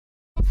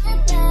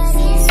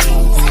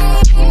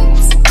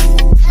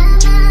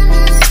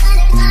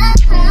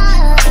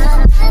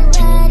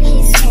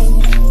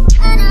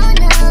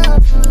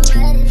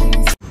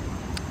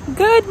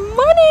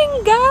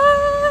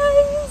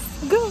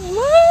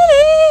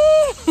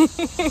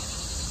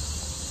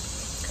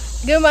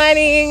Good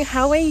morning.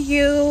 How are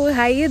you?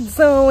 How you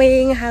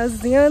doing?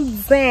 How's your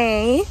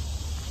day?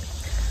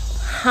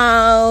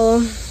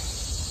 How's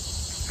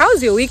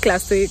your week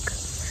last week?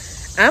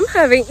 It's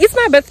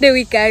my birthday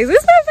week, guys.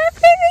 It's my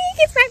birthday week.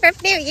 It's my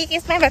birthday week.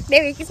 It's my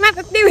birthday week. It's my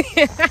birthday week.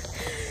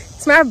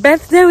 It's my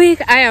birthday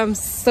week. I am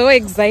so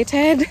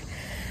excited.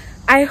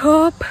 I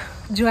hope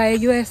Joy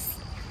US.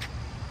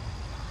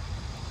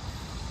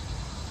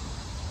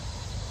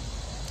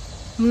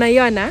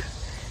 Mnaiona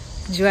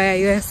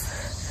Joy US.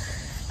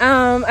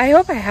 I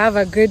hope I have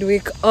a good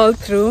week all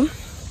through.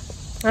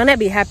 I'm gonna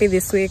be happy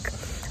this week.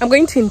 I'm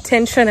going to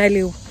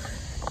intentionally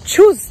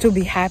choose to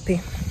be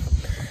happy.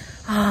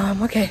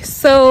 Okay,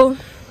 so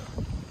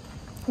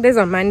this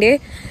on Monday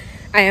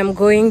I am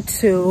going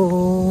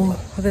to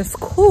the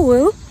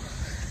school.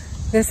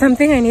 There's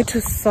something I need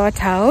to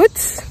sort out,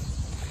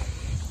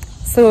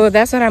 so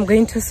that's what I'm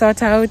going to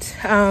sort out.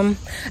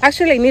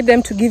 Actually I need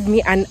them to give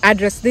me an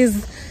address.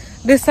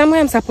 There's somewhere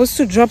I'm supposed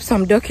to drop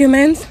some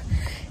documents,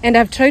 and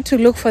I've tried to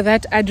look for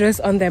that address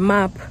on the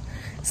map,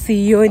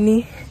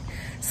 Sioni.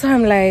 So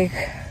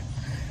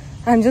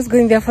I'm just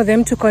going there for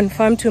them to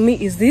confirm to me,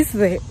 is this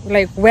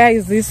where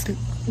is this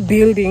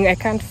building? I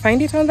can't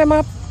find it on the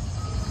map,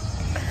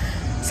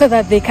 so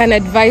that they can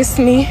advise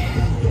me.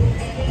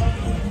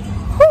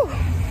 Whew.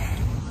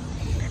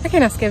 I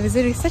can ask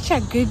Vizuri, such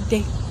a good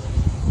day.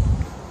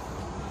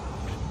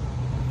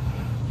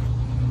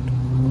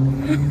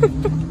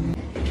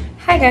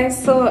 Hi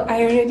guys, so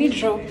I already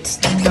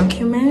dropped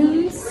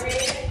documents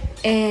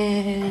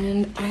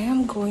and I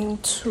am going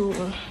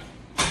to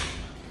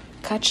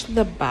catch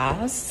the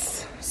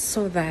bus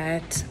so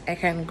that I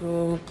can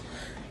go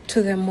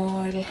to the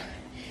mall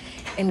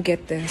and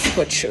get the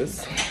sport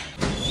shoes.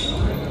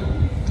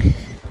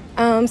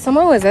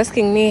 Someone was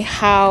asking me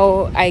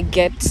how I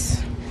get to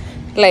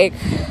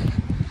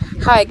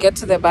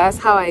the bus,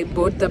 how I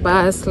board the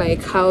bus,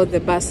 like how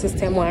the bus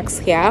system works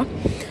here.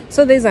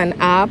 So there's an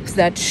app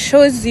that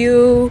shows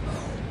you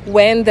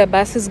when the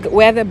bus is,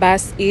 where the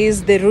bus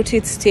is, the route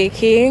it's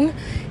taking,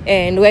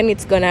 and when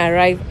it's gonna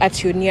arrive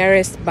at your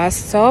nearest bus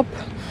stop.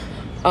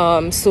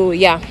 So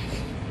yeah,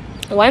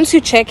 once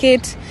you check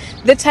it,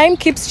 the time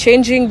keeps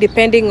changing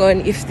depending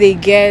on if they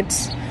get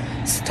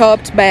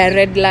stopped by a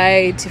red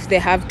light, if they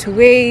have to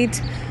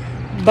wait.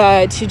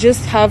 But you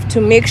just have to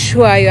make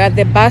sure you're at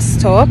the bus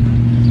stop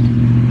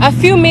a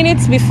few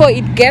minutes before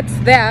it gets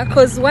there,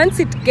 because once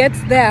it gets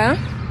there,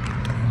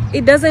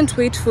 it doesn't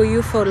wait for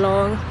you for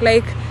long.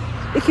 Like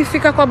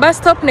ikifika kwa bus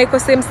stop na iko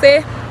same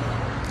say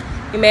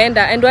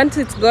imeenda, and once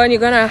it's gone,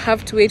 you're gonna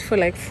have to wait for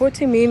like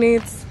 40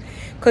 minutes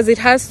because it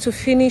has to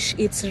finish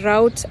its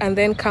route and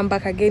then come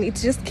back again. It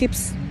just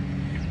keeps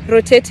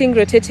rotating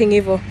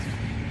evil.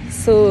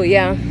 So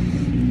yeah,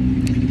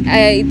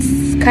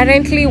 it's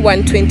currently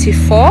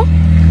 1:24,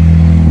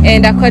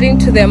 and according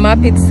to the map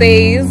it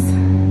says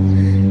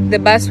the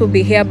bus will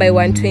be here by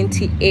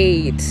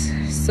 1:28.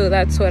 So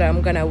that's what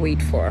I'm gonna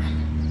wait for.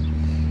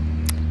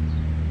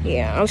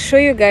 Yeah, I'll show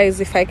you guys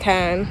if I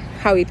can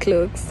how it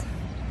looks.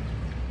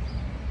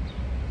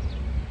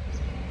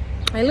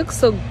 I look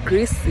so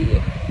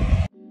greasy.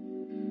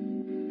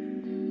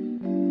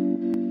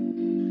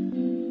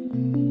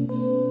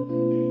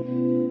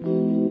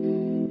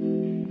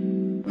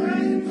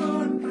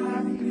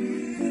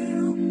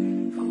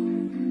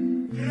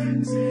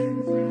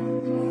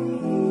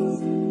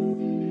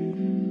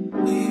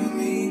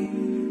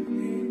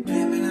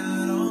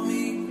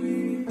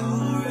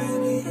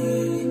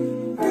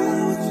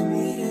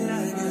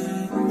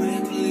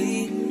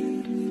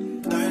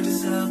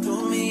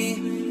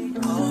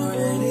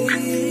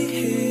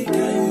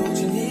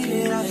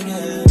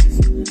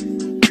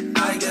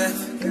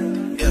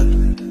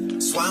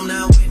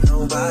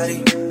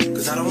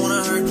 Cause I don't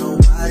wanna hurt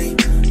nobody.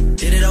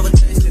 Did it over,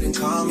 tasted and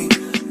call me.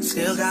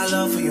 Still got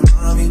love for your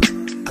mommy.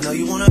 I know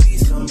you wanna be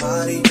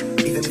somebody,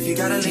 even if you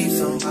gotta leave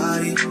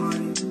somebody.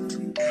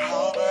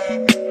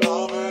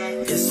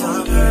 Yes,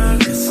 I'm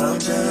hurt, yes, I'm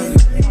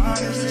dirty.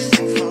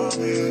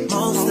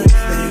 Most of the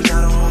things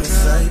I don't wanna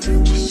say.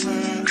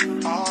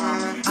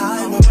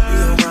 I won't be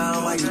around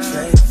while you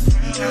chase.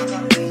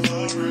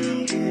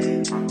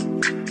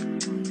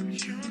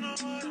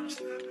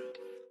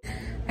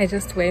 I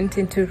just went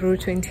into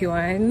Route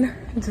 21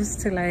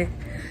 just to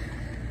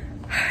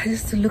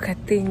look at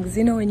things,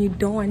 you know, when you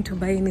don't want to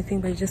buy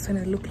anything but you just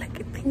want to look like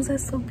it. Things are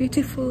so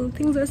beautiful,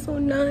 things are so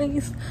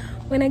nice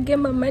when I get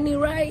my money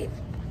right.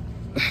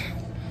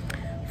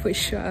 For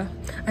sure.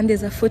 And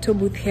there's a photo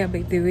booth here,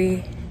 by the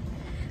way.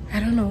 I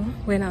don't know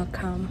when I'll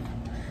come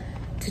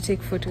to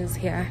take photos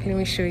here. Let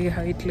me show you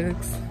how it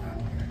looks.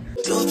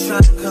 You'll try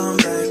to come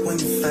back when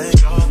you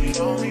faint. I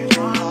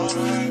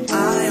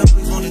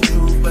always want the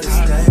truth, but it's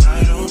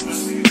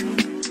dangerous.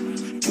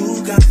 You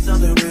got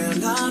something real,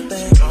 not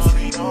bad.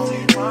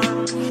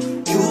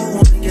 You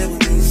wanna get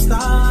with me,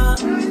 stop.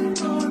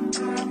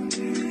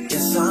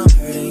 Yes, I'm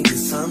hurting,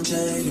 yes, I'm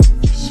jaded.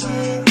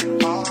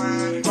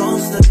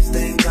 Most of these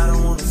things I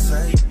don't wanna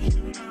say.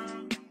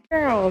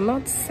 Girl,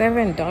 not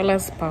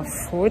 $7 per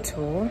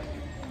photo.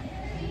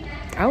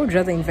 I would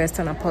rather invest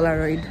on a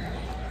Polaroid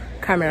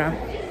camera.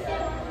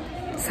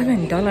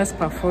 $7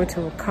 per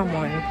photo, come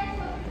on.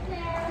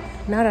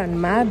 Not on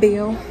my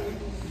bill.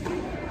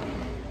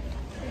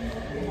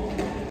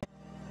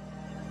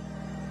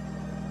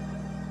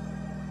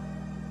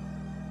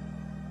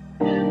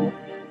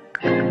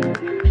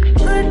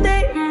 Good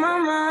day in my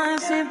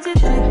mind, seem to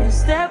take a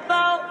step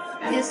out.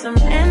 Get some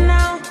air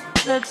now,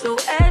 let your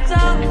edge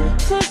out.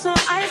 Put some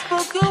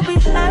iceberg, you'll be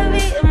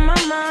heavy in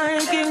my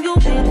mind. Can you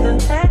get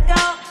the heck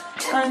out?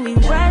 I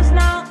need rest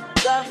now,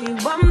 got me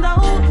bummed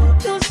out.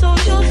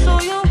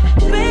 You,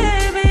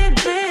 baby,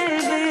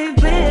 baby,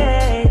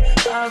 baby.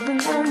 I've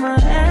been on my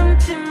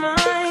empty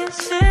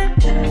mindset.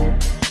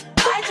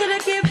 I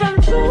could've kept from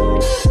too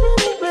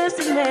best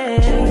in me.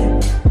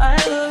 I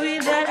worry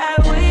that I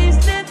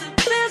wasted the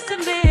best in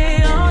me.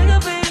 Oh, you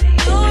baby,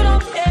 you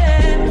don't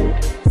care.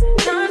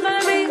 Sometimes I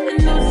be a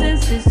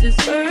nuisance, it's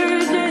just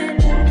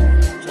urgent.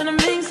 Tryna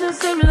make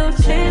some little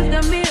change,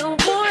 got me a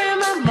war in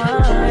my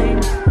mind.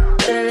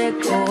 Let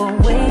it go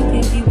away,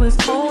 think he was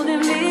holding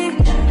me.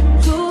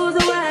 Choose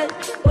the right,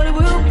 but it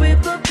will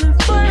break up in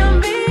front of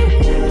me.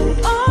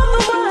 All the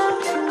while,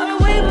 I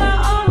wave my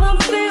arm, I'm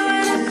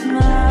feeling a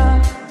smile.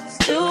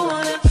 Still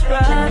wanna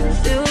try,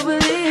 still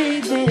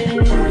believe in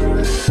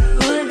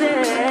good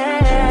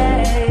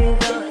days.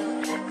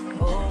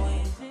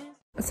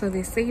 So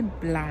they say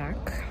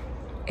black,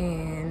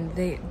 and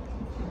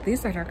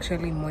these are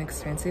actually more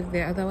expensive.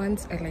 The other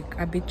ones are like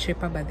a bit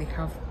cheaper, but they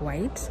have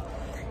white,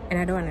 and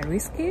I don't want to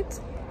risk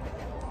it.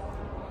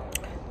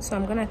 So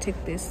I'm gonna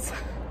take this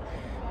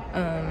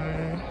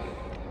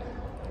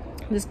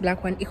this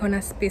black one.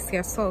 Icona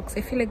Spacia socks.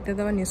 I feel like the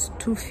other one is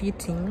too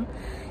fitting,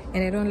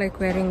 and I don't like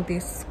wearing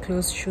these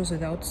closed shoes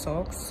without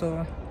socks.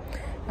 So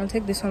I'll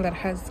take this one that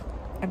has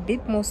a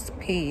bit more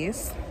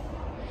space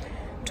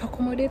to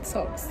accommodate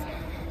socks.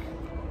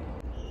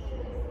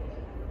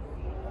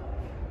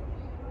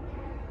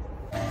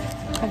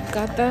 I've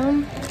got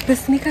them. The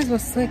sneakers were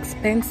so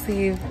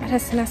expensive. I'm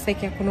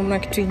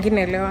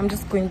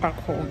just going back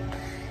home.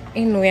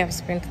 Ain't no way I've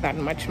spent that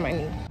much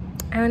money.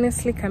 I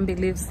honestly can't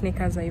believe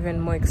sneakers are even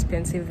more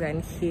expensive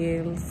than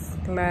heels.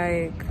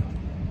 Like,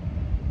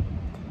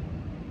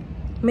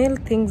 male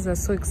things are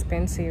so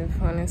expensive,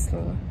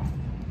 honestly.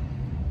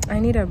 I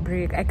need a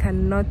break. I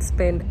cannot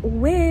spend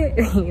way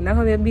na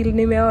bill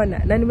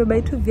nimeona na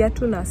nimebuy tu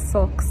viatu na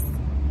socks.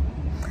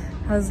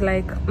 I was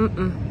like,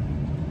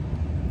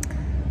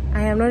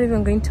 I am not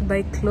even going to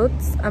buy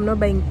clothes. I'm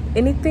not buying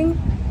anything.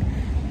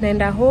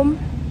 Naenda home,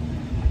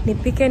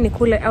 nipike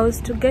nikule. I was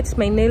to get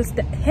my nails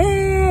done.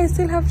 Hey, I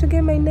still have to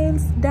get my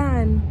nails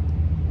done.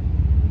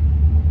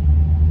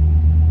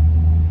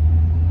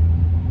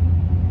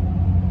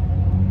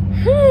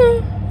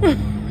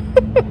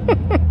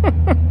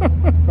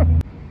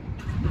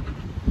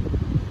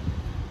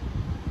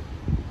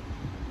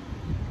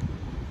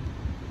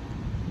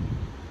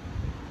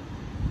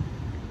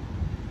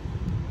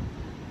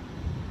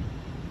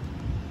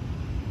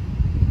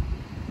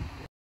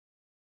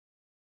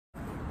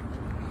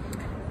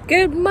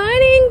 Good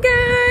morning,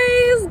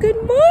 guys.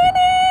 Good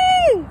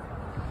morning.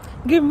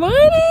 Good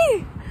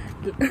morning.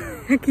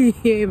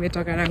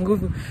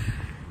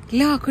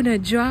 Leo hakuna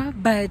jua,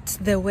 but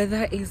the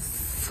weather is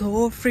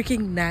so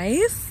freaking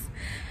nice.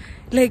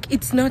 Like,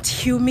 it's not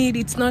humid,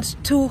 it's not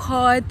too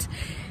hot.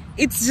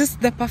 It's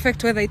just the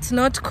perfect weather. It's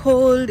not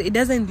cold. It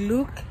doesn't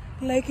look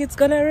like it's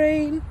gonna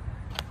rain.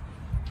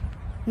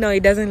 No,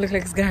 it doesn't look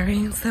like it's gonna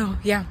rain. So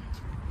yeah,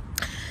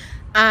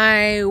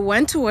 I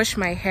want to wash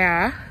my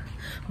hair,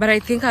 but I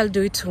think I'll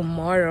do it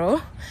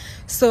tomorrow.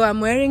 So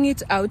I'm wearing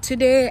it out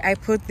today. I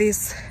put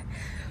this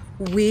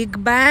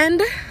wig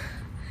band,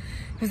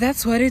 if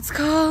that's what it's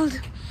called,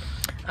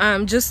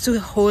 just to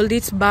hold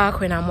it back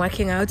when I'm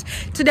working out.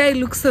 Today I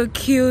look so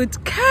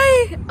cute.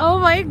 Kai, oh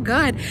my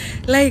god,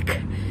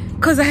 like,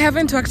 because I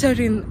haven't worked out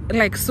in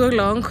like so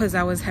long because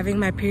I was having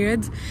my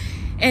periods,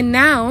 and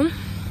now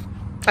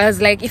I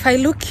was like, if I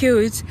look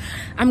cute,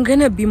 I'm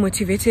gonna be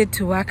motivated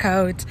to work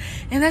out.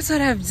 And that's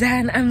what I've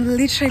done. I'm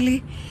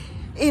literally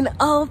in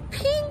all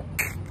pink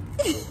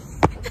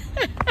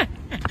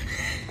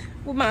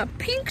with my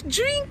pink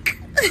drink.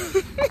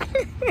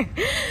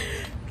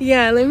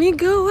 Yeah, let me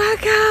go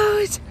work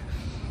out.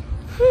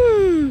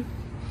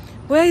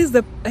 Where is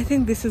the, I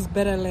think this is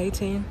better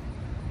lighting.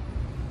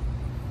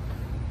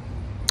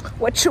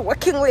 What you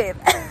working with?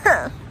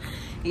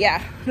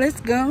 Yeah,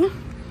 let's go.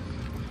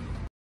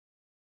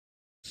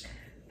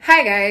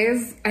 Hi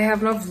guys, I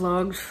have not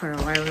vlogged for a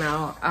while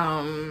now.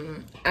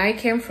 I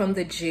came from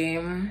the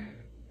gym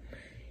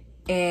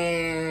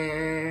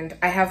and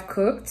I have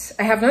cooked.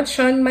 I have not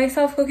shown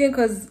myself cooking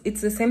because it's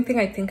the same thing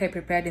I think I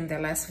prepared in the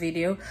last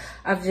video.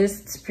 I've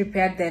just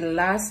prepared the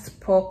last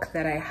pork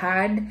that I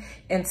had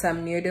and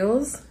some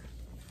noodles,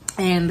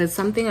 and there's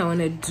something I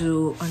want to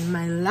do on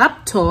my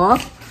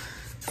laptop.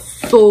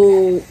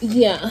 So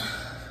yeah.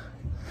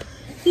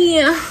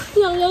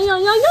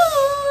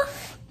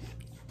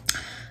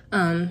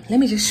 Let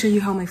me just show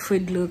you how my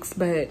food looks.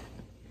 But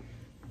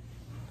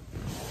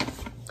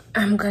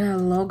I'm gonna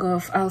log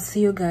off. I'll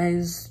see you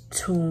guys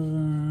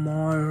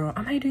tomorrow.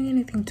 Am I doing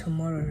anything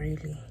tomorrow,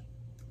 really?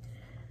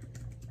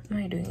 Am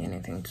I doing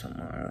anything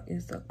tomorrow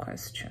is the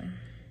question.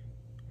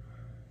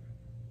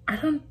 I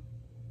don't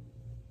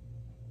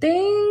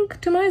think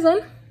tomorrow is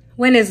on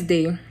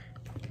Wednesday.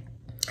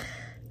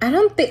 I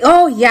don't think,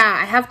 oh yeah,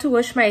 I have to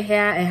wash my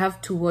hair, I have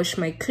to wash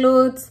my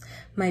clothes,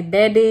 my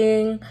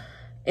bedding,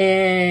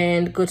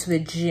 and go to the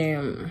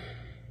gym.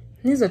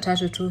 There's a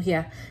tattoo too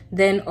here.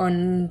 Then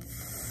on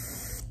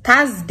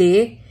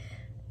Thursday,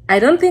 I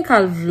don't think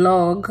I'll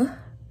vlog,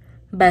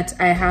 but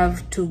I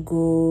have to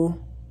go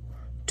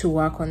to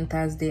work on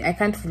Thursday. I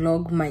can't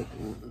vlog my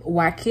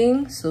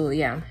working, so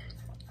yeah.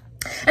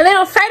 And then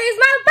on Friday is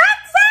my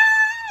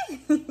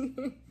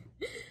birthday.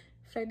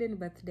 Friday ni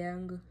birthday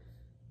yangu.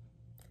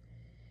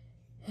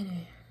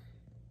 Anyway,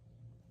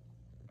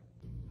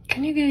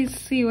 can you guys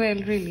see well?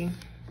 Really,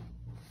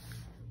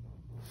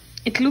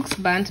 it looks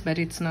burnt, but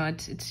it's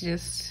not. It's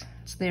just,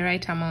 it's the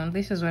right amount.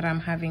 This is what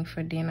I'm having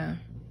for dinner.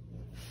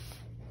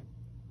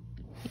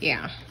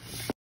 Yeah.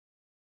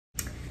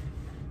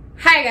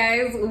 Hi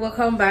guys,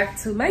 welcome back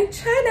to my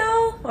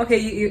channel. Okay,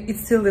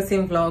 it's still the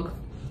same vlog.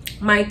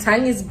 My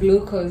tongue is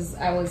blue because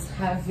I was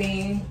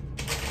having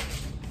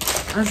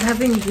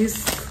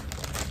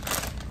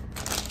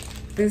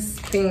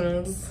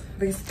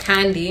this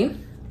candy.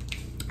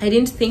 I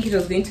didn't think it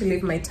was going to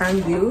leave my tongue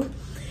blue,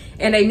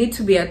 and I need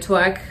to be at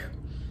work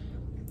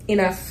in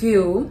a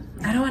few.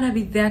 I don't want to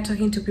be there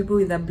talking to people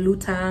with a blue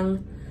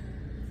tongue.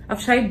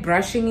 I've tried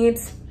brushing it,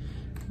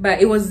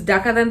 but it was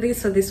darker than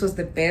this, so this was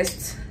the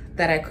best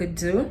that I could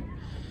do.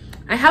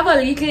 I have a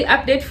little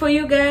update for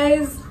you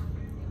guys.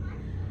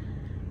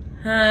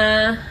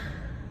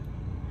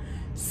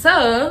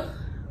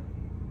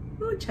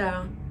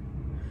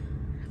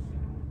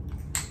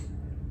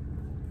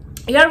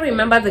 You all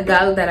remember the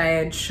girl that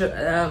I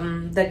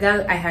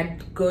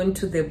had gone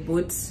to the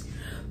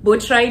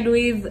boat ride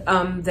with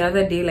the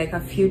other day, like a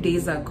few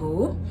days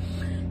ago.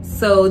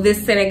 So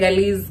this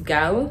Senegalese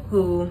girl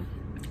who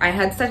I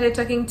had started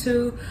talking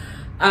to,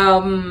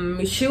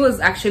 she was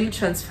actually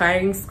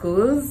transferring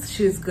schools.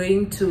 She's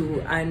going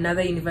to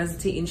another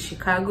university in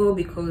Chicago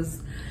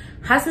because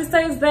her sister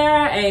is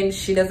there, and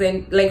she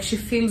doesn't, like, she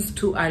feels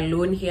too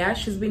alone here.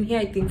 She's been here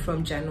I think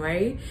from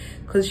January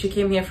because she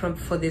came here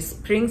for the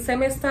spring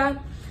semester.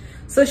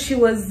 So she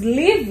was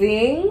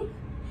leaving,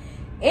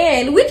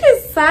 and which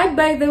is sad,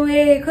 by the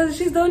way, because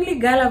she's the only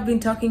girl I've been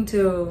talking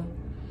to.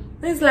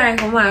 It's like,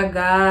 oh my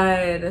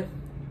god.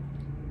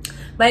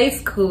 But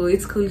it's cool,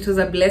 it's cool. It was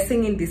a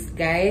blessing in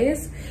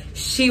disguise.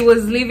 She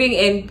was leaving,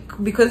 and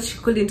because she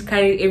couldn't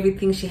carry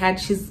everything she had,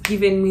 she's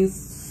given me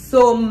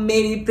so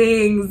many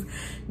things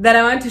that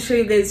I want to show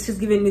you guys. She's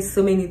given me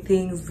so many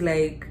things,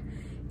 like,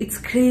 it's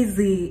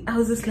crazy. I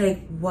was just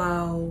like,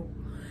 wow,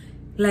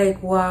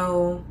 like,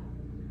 wow,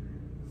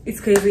 it's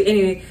crazy.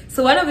 Anyway,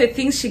 so one of the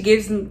things she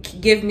gave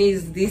me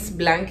is this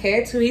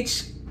blanket,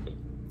 which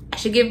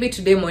she gave me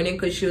today morning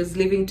because she was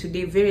leaving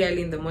today very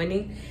early in the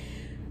morning.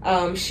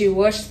 She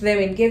washed them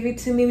and gave it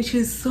to me, which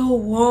is so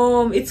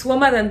warm. It's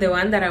warmer than the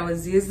one that I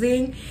was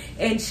using.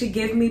 And she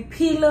gave me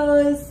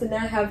pillows, so now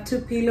I have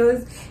 2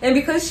 pillows. And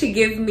because she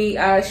gave me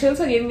she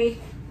also gave me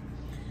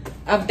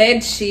a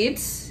bed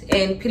sheet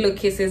and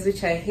pillowcases,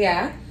 which are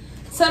here.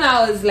 So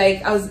now I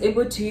was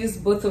able to use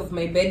both of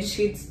my bed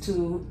sheets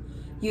to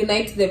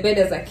unite the bed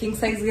as a king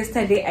size.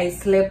 Yesterday I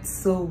slept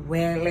so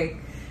well, like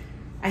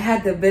I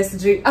had the best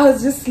dream. I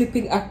was just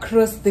sleeping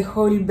across the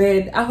whole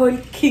bed, a whole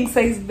king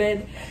size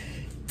bed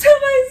to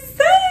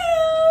myself.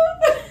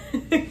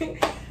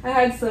 I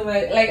had so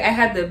much, like, I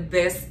had the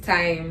best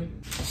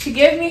time. She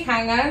gave me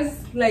hangers,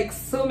 like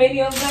so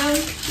many of them,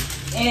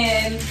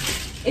 and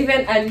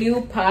even a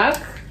new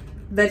pack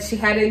that she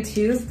hadn't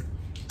used.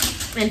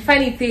 And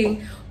funny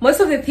thing, most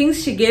of the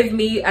things she gave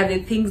me are the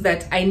things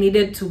that I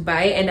needed to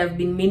buy and I've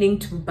been meaning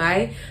to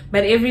buy,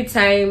 but every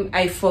time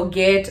I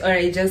forget or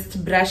I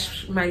just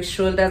brush my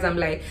shoulders, I'm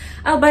like,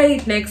 I'll buy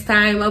it next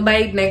time, I'll buy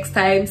it next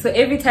time. So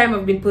every time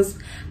I've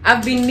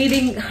been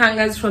needing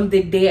hangers from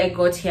the day I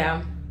got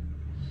here,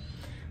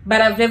 but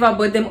I've never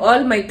bought them.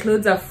 All my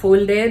clothes are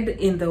folded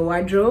in the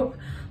wardrobe,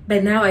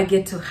 but now I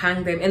get to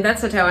hang them, and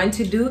that's what I want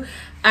to do.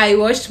 I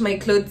washed my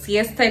clothes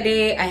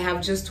yesterday. I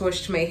have just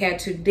washed my hair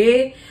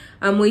today.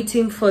 I'm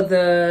waiting for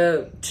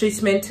the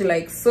treatment to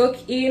like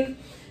soak in.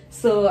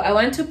 So I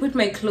want to put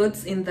my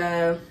clothes in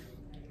the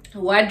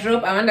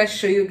wardrobe. I want to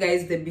show you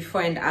guys the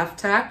before and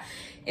after,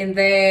 and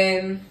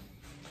then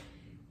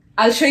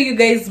I'll show you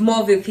guys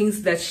more of the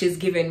things that she's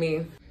given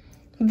me.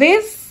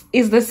 This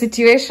is the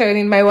situation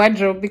in my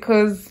wardrobe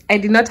because I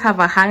did not have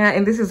a hanger,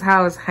 and this is how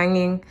I was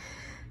hanging.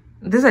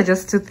 These are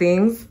just 2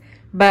 things,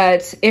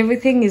 but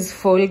everything is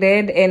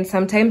folded, and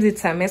sometimes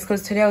it's a mess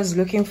because today I was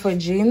looking for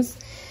jeans,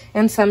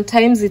 and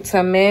sometimes it's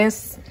a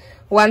mess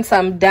once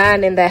I'm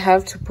done and I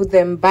have to put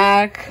them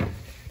back.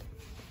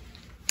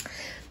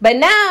 But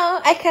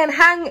now I can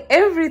hang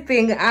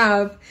everything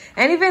up,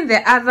 and even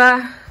the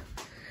other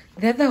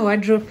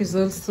wardrobe is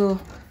also,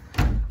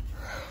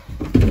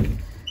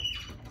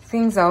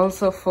 things are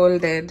also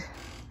folded.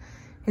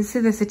 You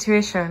see the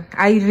situation?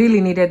 I really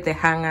needed the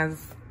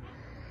hangers.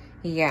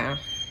 Yeah.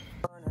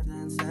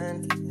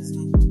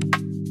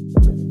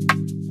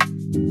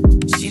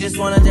 She just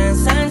wanna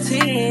dance and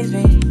tease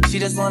me. She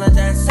just wanna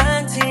dance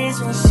and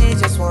tease me. She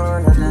just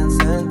wanna dance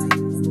and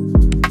tease me.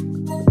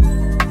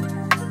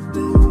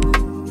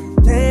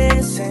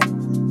 Listen,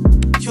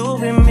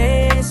 you've been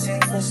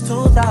missing since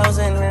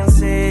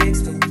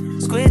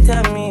 2016. Squid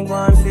tell me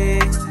one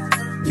fix.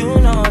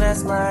 You know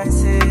that's my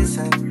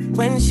sister.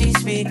 When she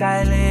speak,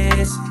 I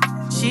listen.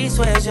 She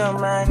swears you're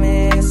my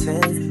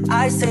missing.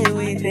 I say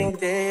we think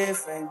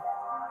different.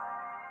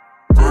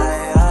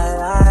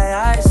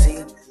 I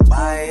see.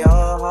 By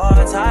your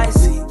heart, I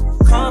see.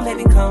 Come,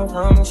 baby, come,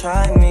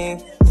 try me.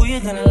 Who you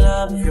gonna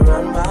love if you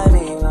run by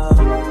me, love?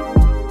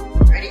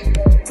 Ready?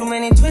 Too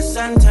many twists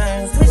and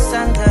turns,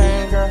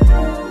 yeah.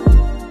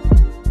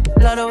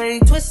 Love the way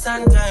you twist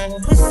and turn,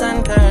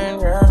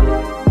 yeah.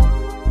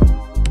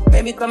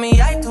 Baby, call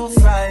me, I too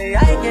fry,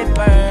 I get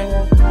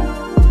burned.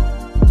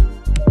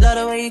 Love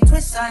the way you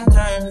twist and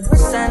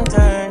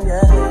turn,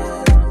 yeah.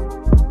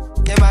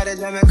 Your body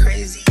drive me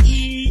crazy.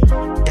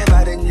 Your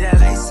body need a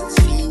license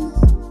fee.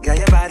 Got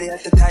your body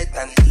at the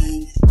Titan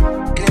heat.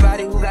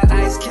 Anybody who got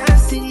eyes can't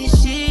see.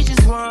 She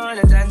just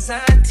wanna dance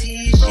and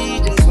tease.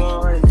 She just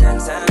wanna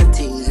dance and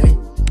tease me.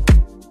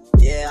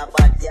 Yeah,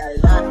 but yeah,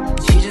 lot.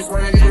 She just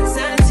wanna dance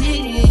and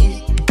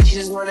tease. She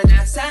just wanna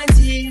dance and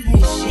tease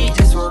me. She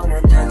just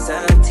wanna dance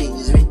and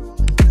tease me.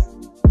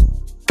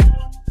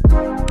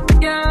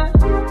 Yeah,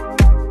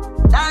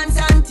 dance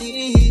and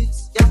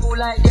tease. You cool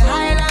like the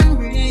Highland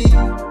breeze.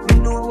 You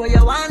know what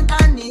you want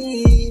and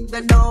need.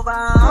 Bend over,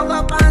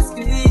 up and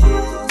squeeze.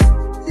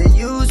 They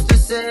used to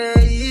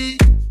say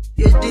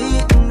you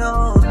didn't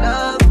know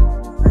love.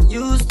 I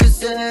used to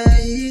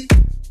say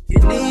you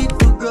need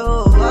to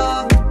grow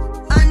up.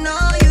 I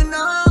know you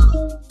know.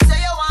 Say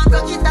you want to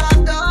get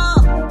that door.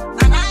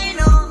 And I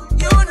know,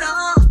 you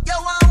know. You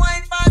want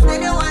wine fast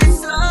and you wine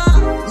slow.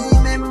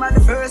 Remember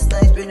the first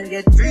night when you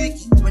get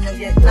freaky, when you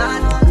get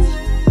naughty.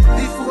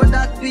 Before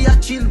that we are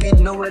chill with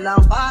Noel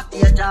and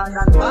party, a jazz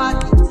and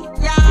party.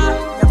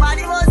 Yeah, your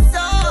body was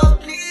so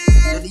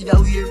clean. You did a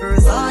weird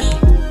Versace.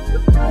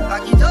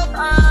 Back it up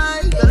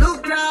high, you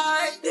look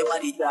like your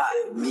body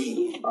drive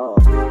me. Oh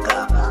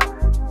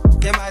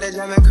God, your body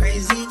drive me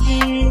crazy.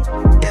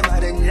 Your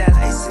body need a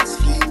license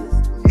fee.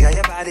 Got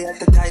your body at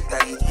the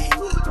Titan heat.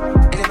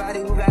 Anybody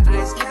who got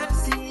eyes can't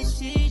see.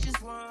 She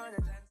just wanna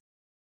dance.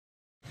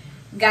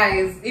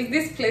 Guys, if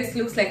this place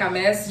looks like a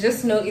mess,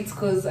 just know it's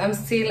because I'm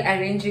still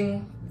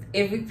arranging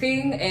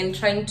everything and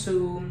trying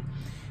to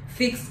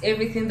fix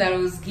everything that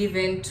was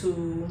given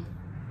to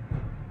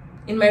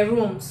in my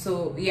room.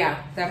 So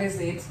yeah, that is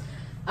it.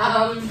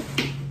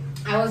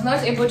 I was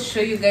not able to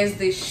show you guys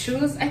the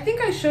shoes. I think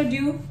I showed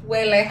you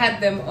while I had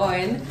them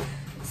on.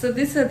 So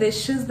these are the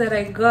shoes that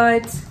I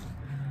got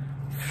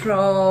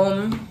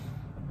from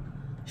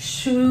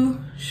shoe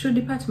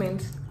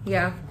department.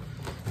 Yeah,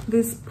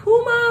 these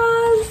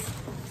Pumas.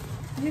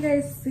 You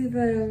guys see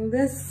them?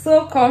 They're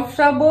so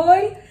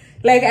comfortable.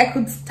 Like I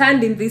could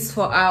stand in this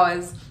for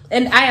hours.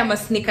 And I am a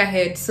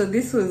sneakerhead, so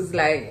this was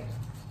like,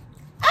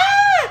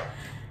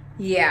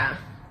 yeah,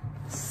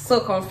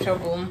 so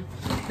comfortable.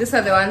 These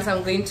are the ones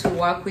I'm going to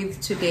work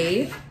with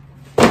today.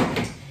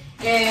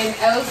 And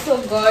I also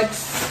got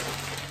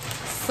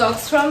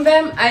socks from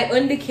them. I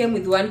only came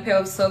with one pair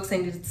of socks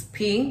and it's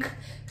pink,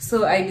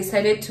 so I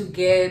decided to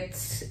get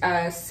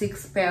a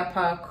 6-pair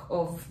pack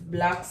of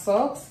black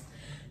socks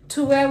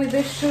to wear with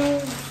the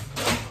shoes.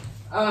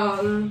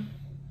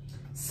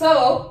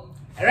 So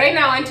right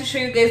now I want to show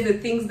you guys the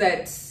things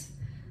that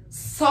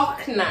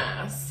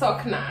Sokna,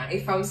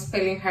 if I'm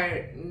spelling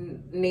her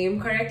name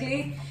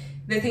correctly,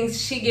 the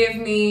things she gave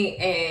me.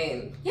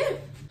 And yeah,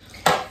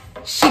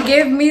 she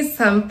gave me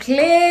some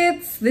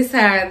plates. These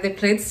are the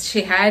plates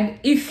she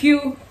had. If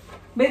you,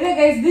 by the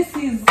way guys, this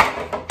is,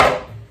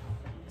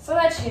 so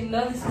that you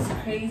know this is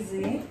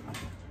crazy,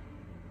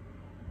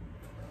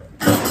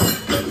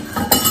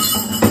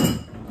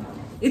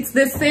 it's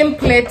the same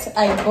plate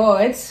I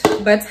bought,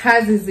 but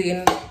hers is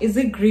in, is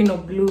it green or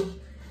blue?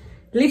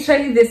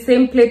 Literally the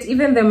same plate,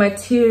 even the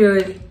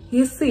material,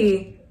 you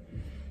see.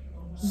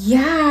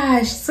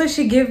 Yeah, so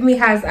she gave me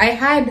hers. I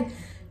had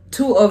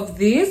 2 of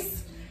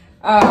these,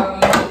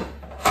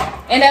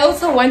 and I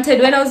also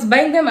wanted, when I was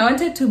buying them, I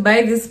wanted to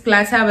buy this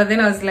platter, but then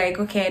I was like,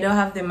 okay, I don't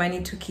have the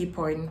money to keep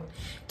on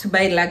to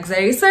buy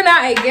luxury, so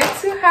now I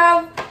get to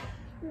have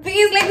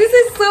these. Like, this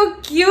is so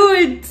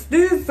cute.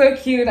 This is so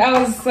cute. I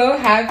was so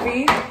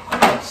happy.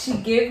 She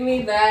gave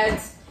me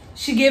that.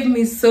 She gave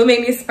me so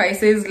many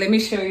spices. Let me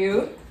show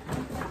you.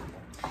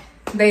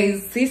 There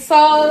is sea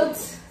salt,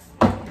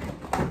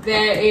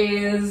 there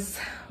is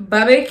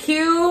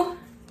barbecue.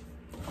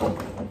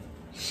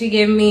 She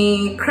gave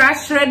me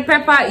crushed red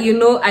pepper. You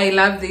know I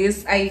love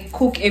this. I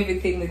cook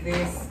everything with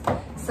this.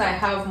 So I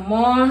have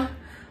more.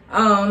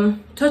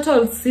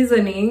 Total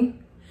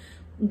seasoning,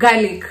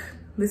 garlic.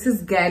 This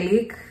is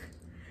garlic.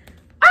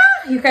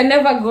 You can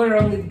never go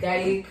wrong with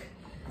garlic.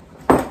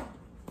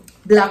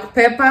 Black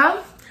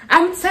pepper.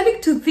 I'm starting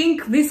to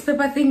think this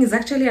pepper thing is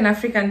actually an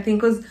African thing,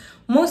 because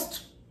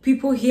most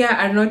people here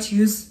are not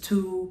used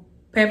to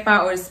pepper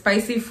or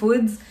spicy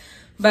foods.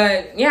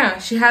 But yeah,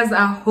 she has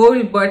a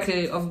whole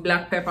bottle of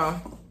black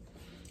pepper,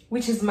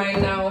 which is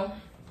mine now.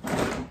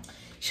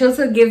 She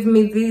also gave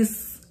me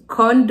this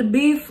corned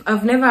beef.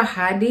 I've never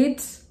had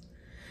it,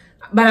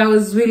 but I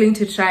was willing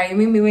to try.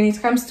 Maybe when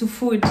it comes to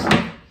food,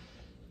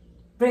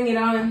 bring it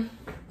on.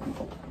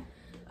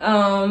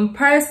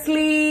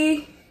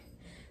 Parsley,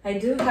 I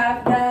do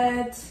have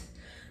that.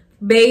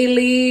 Bay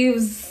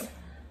leaves.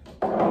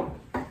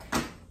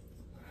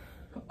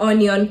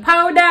 Onion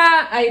powder,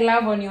 I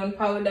love onion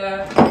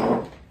powder.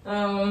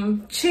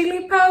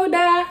 Chili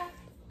powder.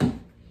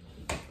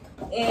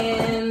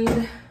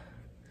 And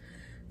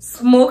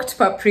smoked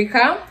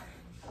paprika.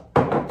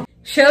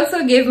 She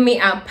also gave me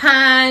a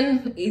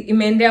pan.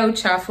 Imendea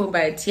uchafu,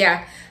 but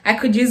yeah, I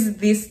could use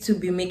this to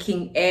be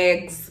making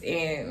eggs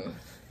and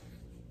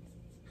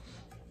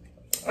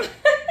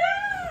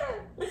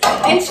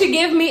and she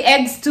gave me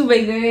eggs too, by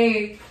the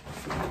way.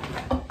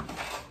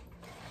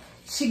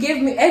 She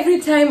gave me, every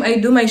time I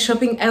do my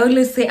shopping, I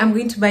always say I'm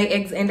going to buy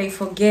eggs and I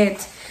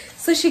forget.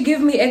 So she gave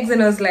me eggs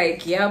and I was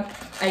like, yep,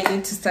 I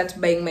need to start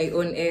buying my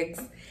own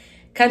eggs.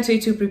 Can't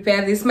wait to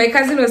prepare this. My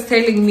cousin was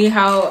telling me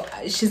how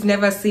she's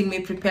never seen me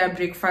prepare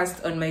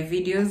breakfast on my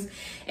videos.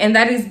 And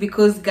that is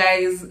because,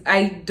 guys,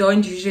 I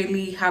don't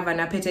usually have an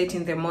appetite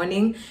in the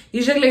morning.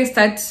 Usually I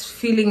start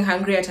feeling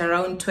hungry at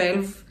around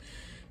 12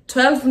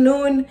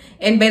 noon,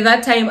 and by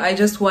that time I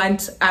just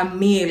want a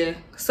meal.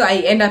 So I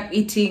end up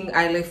eating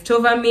a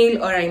leftover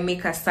meal, or I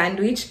make a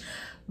sandwich.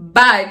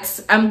 But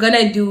I'm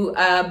gonna do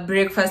a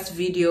breakfast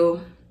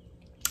video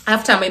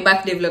after my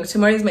birthday vlog.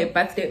 Tomorrow is my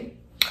birthday,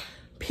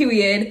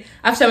 period.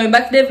 After my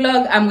birthday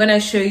vlog, I'm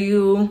gonna show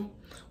you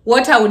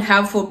what I would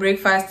have for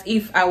breakfast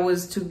if I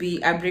was to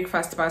be a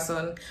breakfast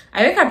person.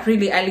 I wake up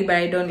really early, but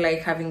I don't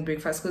like having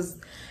breakfast because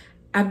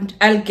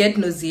I'll get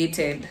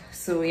nauseated.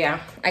 So yeah,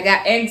 I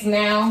got eggs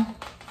now.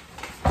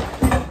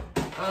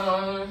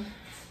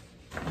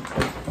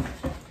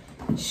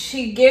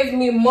 She gave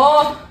me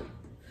more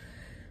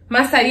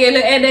mustard yellow,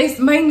 and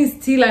mine is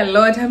still a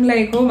lot. I'm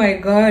like, oh my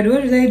god,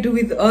 what did I do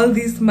with all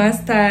this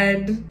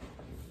mustard?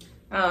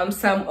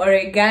 Some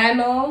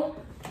oregano,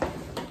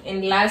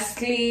 and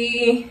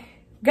lastly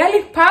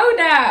garlic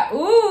powder.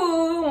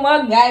 Ooh,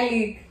 more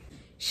garlic.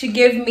 She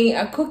gave me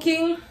a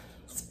cooking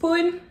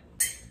spoon,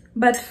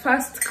 but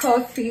first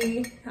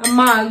coffee, a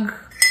mug,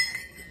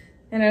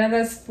 and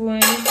another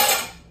spoon.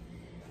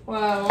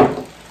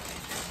 Wow.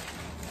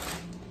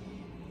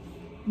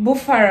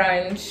 Buffalo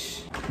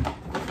ranch.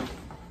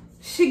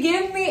 She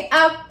gave me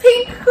a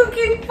pink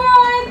cooking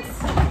pot.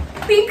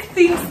 Pink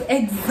things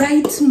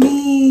excite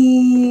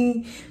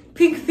me.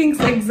 Pink things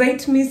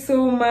excite me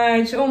so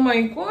much. Oh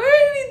my god,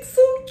 it's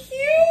so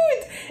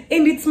cute.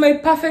 And it's my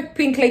perfect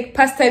pink. Like,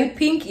 pastel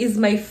pink is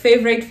my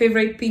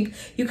favorite pink.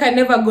 You can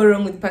never go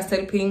wrong with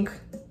pastel pink.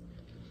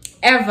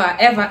 Ever,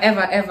 ever,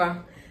 ever,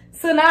 ever.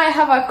 So now I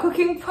have a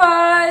cooking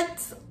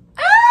pot.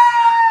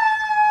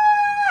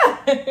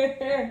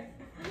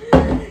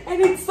 And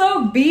it's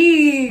so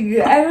big.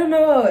 I don't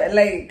know,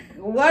 like,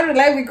 what will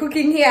I be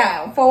cooking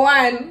here? For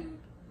one,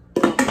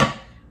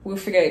 we'll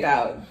figure it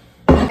out.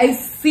 I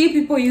see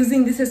people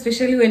using this,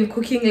 especially when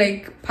cooking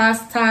like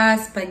pasta,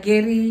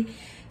 spaghetti.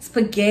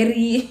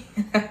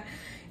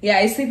 Yeah,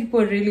 I see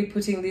people really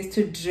putting this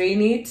to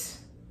drain it.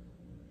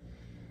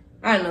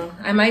 I don't know,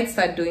 I might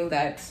start doing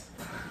that.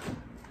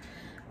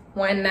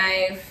 One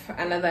knife,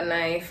 another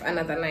knife,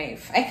 another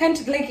knife. I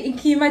can't, like, can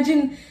you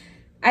imagine?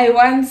 I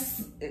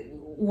once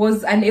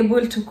was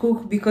unable to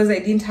cook because I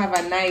didn't have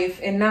a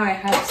knife, and now I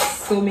have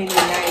so many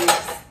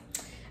knives.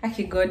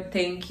 Okay, God,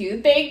 thank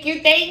you. Thank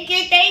you.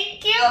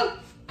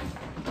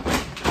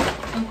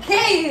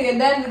 Okay, we're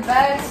done with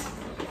that.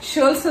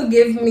 She also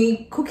gave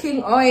me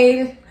cooking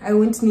oil. I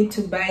won't need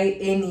to buy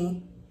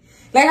any.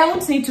 Like, I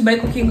won't need to buy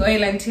cooking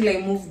oil until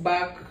I move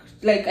back.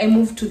 Like, I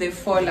move to the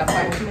fall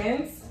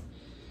apartments.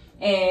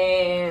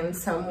 And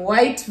some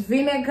white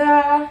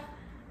vinegar.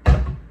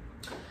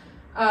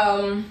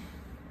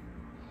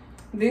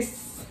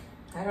 This,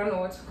 I don't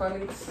know what to call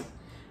it.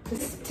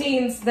 These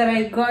tins that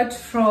I got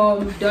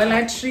from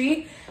Dollar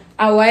Tree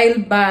a while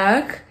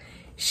back.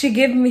 She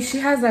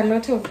has a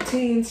lot of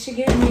tins. She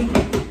gave me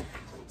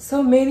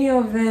so many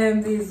of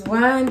them. There's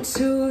 1,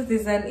 2,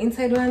 there's an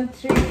inside one,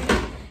 3,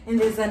 and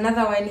there's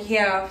another one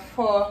here,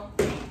 4.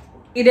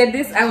 Either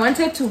this, I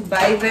wanted to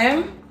buy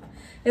them,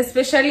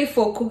 especially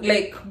for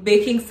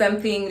baking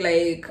something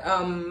like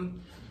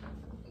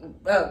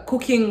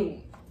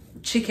cooking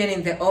chicken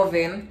in the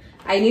oven.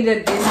 I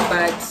needed this,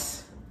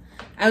 but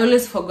I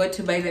always forgot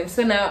to buy them.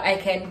 So now I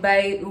can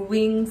buy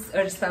wings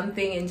or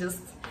something and just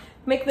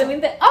make them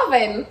in the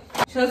oven.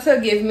 She also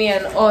gave me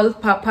an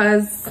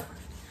all-purpose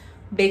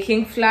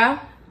baking flour.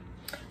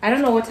 I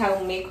don't know what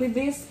I'll make with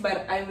this,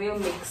 but I will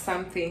make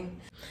something.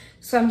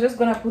 So I'm just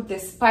gonna put the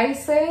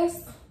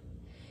spices,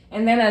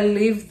 and then I'll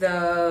leave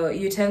the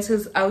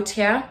utensils out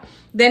here.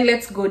 Then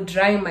let's go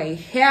dry my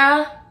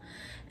hair,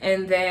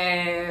 And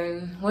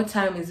then what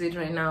time is it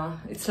right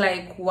now? It's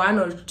like 1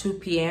 or 2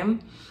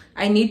 p.m.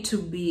 I need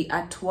to be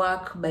at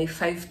work by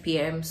 5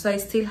 p.m. so I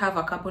still have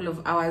a couple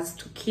of hours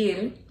to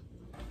kill.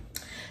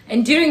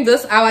 And during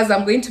those hours,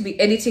 I'm going to be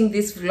editing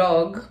this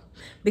vlog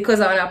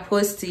because I want to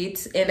post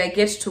it, and I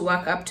get to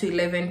work up to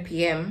 11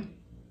 p.m.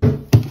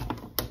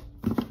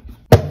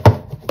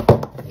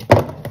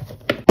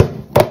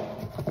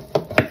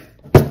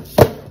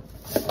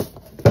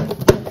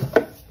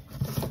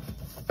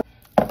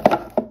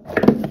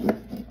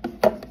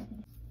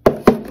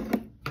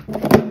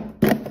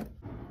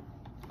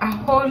 A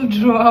whole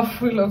drawer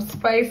full of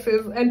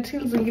spices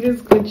until zingine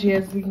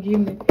zikojia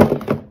zingine.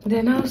 There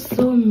are now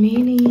so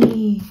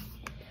many.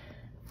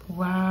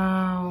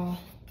 Wow.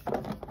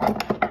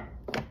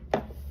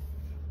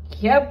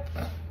 Yep.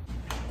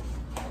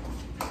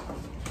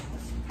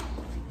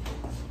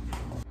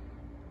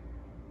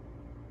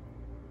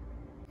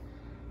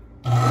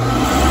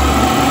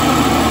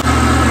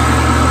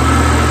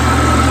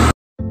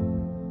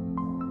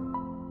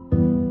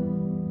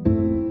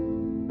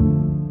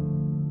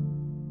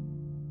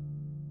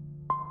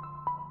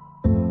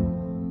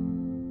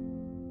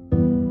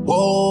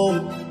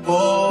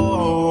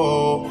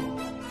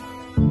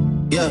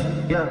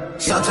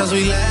 Sometimes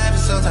we laugh and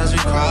sometimes we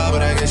cry,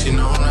 but I guess you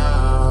know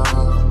now.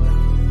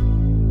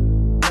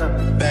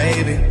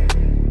 Baby,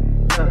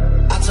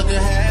 I took a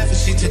half and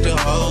she took the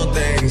whole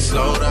thing.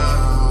 Slow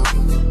down.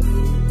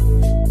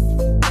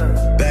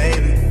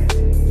 Baby,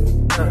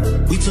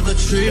 we took a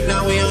trip,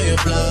 now we on your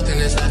block and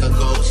it's like a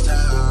ghost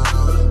town.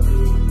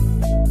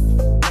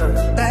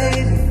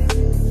 Baby,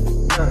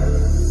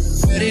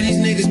 where did these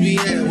niggas be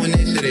at when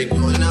they say they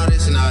doing all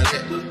this and all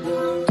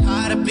that?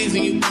 Tired of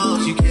beefing you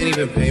bumps, you can't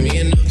even pay me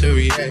enough to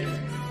react.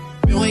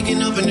 Been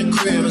waking up in the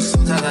crib and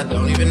sometimes I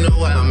don't even know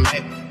where I'm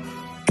at.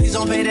 Please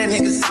don't pay that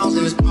nigga songs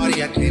in this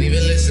party, I can't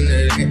even listen to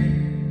that.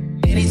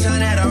 Anytime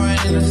that I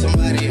run into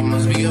somebody, it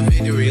must be a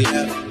victory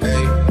lap.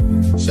 Hey,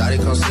 shawty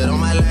come sit on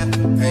my lap.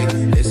 Hey,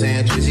 they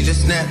saying Drizzy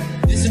just snap.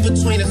 This in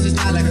between us, it's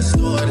not like a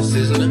store, this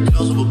isn't a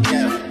closable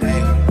gap.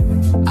 Hey,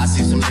 I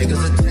see some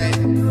niggas attack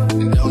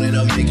and don't end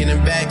up making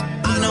it back.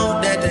 I know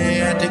that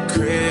they at the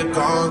crib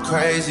going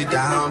crazy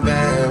down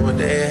bad. What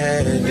they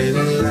had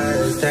didn't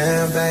last,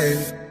 damn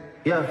baby.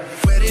 Yeah.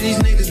 Where did these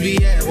niggas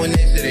be at when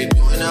they say they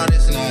doing all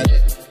this and all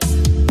that?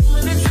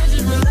 In the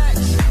trenches,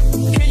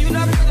 relax. Can you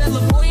not feel that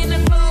little boy in the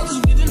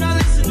clothes? We do not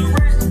listen to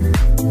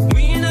rap.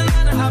 We in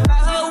Atlanta, how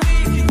about her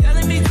wig? You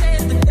telling me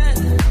taste the death.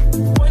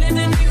 Pointing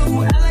at nigga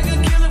who act like a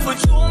killer,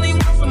 but you only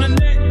one from the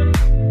neck.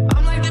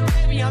 I'm like the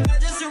baby, I'm not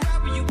just a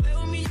rapper. You play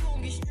with me, you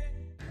won't get straight.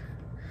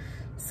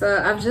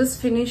 So I've just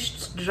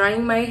finished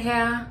drying my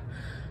hair.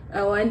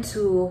 I want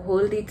to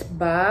hold it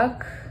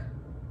back,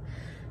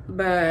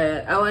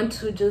 but I want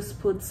to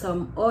just put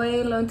some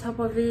oil on top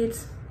of it.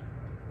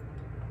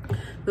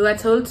 We were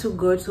told to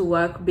go to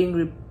work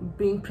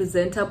being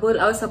presentable.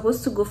 I was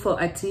supposed to go for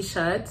a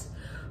t-shirt,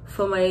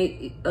 for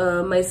my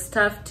my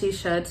staff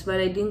t-shirt,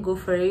 but I didn't go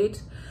for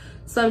it.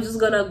 So I'm just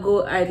gonna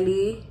go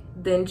early,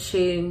 then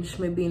change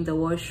maybe in the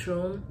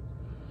washroom,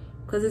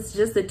 because it's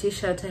just the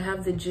t-shirt. I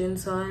have the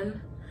jeans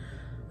on.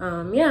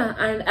 Yeah,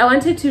 and I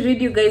wanted to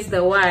read you guys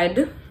the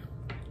word.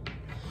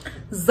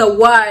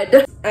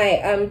 I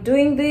am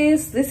doing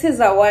this. This is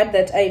a word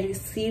that I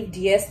received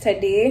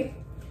yesterday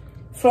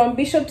from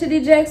Bishop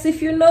TD Jakes.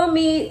 If you know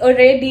me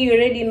already, you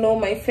already know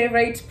my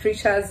favorite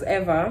preachers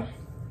ever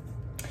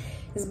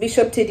is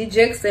Bishop TD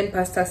Jakes and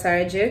Pastor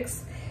Sarah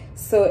Jakes.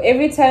 So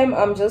every time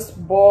I'm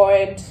just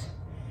bored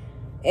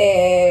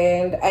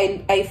and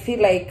I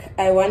feel like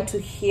I want to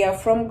hear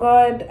from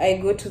God, I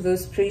go to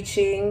those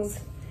preachings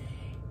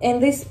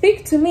and they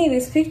speak to me, they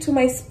speak to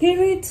my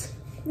spirit,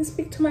 they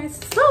speak to my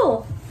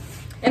soul.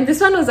 And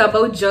this one was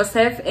about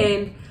Joseph,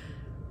 and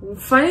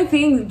funny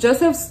thing,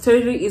 Joseph's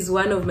story is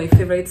one of my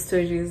favorite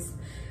stories.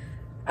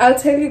 I'll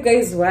tell you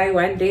guys why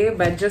one day,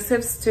 but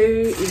Joseph's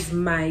story is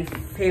my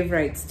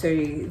favorite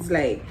story. It's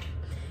like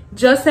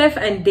Joseph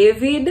and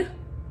David.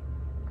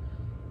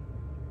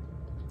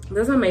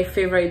 Those are my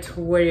favorite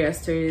warrior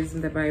stories in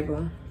the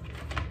Bible.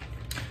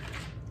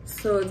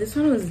 So this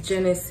one was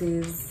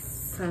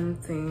Genesis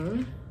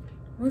something.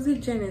 Was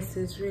it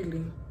Genesis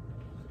really?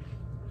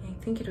 I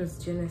think it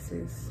was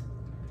Genesis.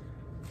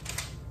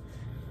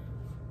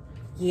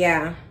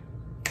 Yeah,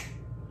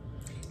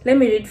 let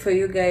me read for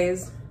you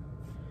guys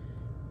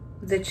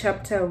the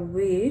chapter,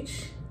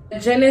 which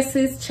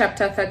Genesis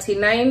chapter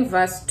 39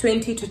 verse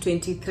 20 to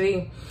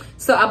 23.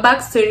 So a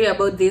backstory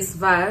about this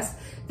verse.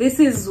 This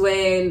is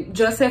when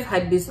Joseph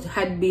had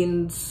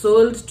been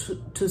sold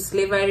to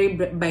slavery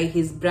by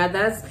his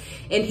brothers,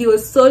 and he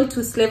was sold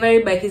to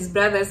slavery by his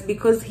brothers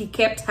because he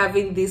kept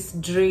having this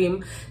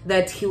dream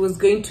that he was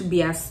going to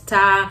be a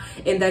star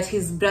and that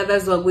his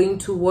brothers were going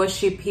to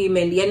worship him,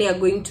 and Yani are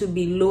going to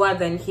be lower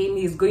than him.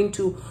 He's going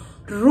to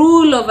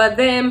rule over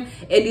them,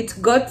 and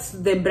it got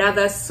the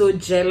brothers so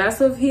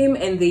jealous of him,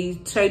 and they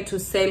tried to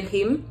sell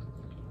him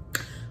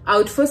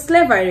out for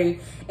slavery.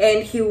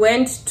 And he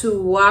went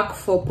to work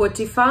for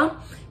Potiphar,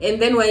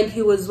 and then when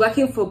he was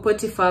working for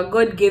Potiphar,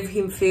 God gave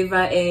him favor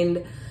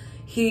and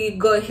he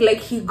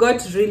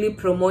got really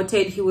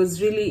promoted. He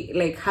was really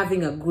like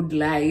having a good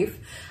life.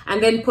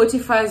 And then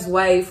Potiphar's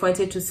wife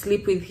wanted to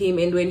sleep with him,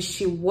 and when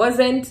she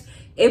wasn't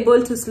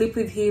able to sleep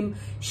with him,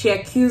 she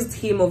accused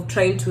him of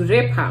trying to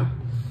rape her.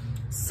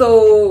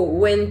 So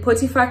when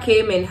Potiphar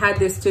came and heard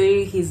the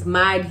story, he's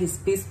mad, he's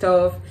pissed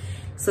off.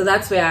 So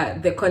that's where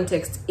the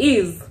context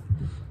is.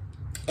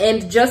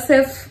 And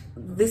Joseph,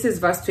 this is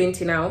verse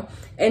 20 now.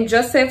 And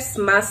Joseph's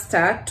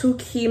master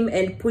took him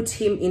and put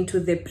him into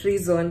the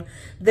prison,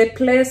 the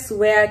place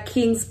where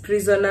king's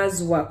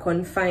prisoners were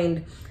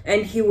confined.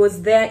 And he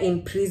was there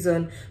in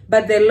prison.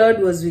 But the Lord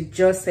was with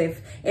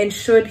Joseph and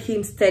showed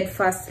him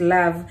steadfast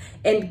love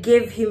and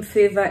gave him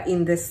favor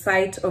in the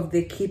sight of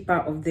the keeper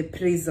of the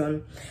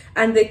prison.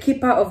 And the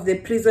keeper of the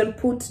prison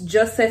put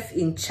Joseph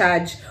in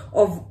charge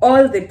of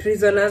all the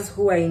prisoners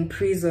who were in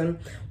prison.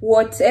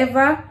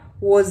 Whatever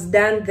was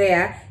done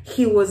there,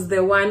 he was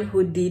the one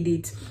who did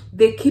it.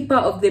 The keeper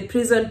of the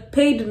prison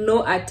paid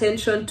no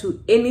attention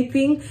to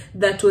anything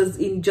that was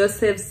in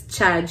Joseph's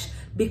charge,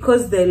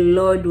 because the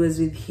Lord was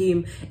with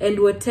him, and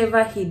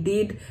whatever he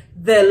did,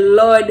 the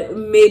Lord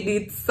made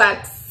it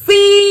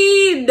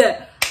succeed.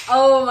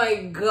 Oh my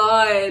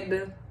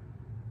God.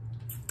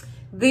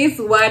 This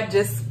word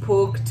just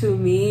spoke to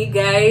me,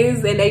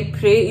 guys, and I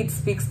pray it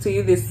speaks to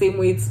you the same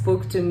way it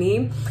spoke to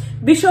me.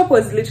 Bishop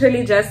was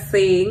literally just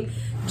saying,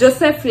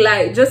 Joseph's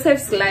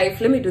life,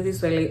 let me do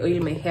this while I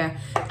oil my hair.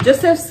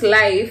 Joseph's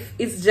life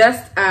is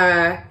just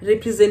a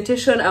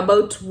representation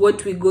about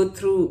what we go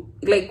through,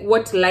 like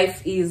what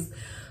life is.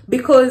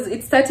 Because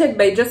it started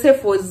by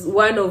Joseph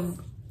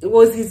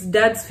was his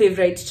dad's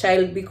favorite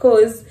child,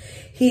 because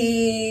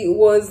he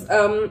was,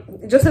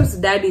 Joseph's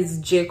dad is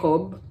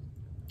Jacob.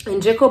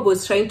 And Jacob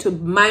was trying to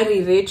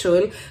marry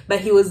Rachel, but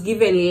he was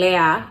given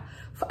Leah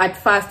at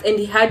first, and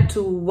he had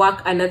to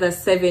work another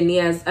 7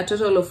 years, a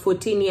total of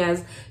 14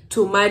 years,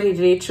 to marry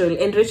Rachel.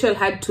 And Rachel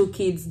had 2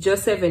 kids,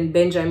 Joseph and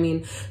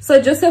Benjamin.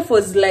 So Joseph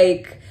was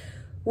like,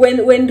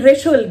 when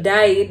Rachel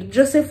died,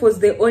 Joseph was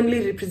the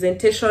only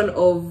representation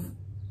of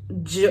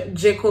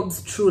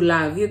Jacob's true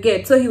love, you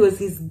get. So he was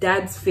his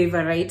dad's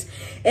favorite,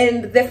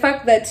 and the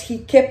fact that he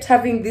kept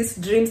having these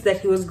dreams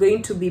that he was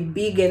going to be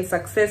big and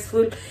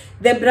successful,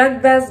 the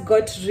brothers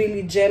got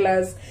really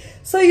jealous.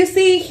 So you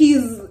see,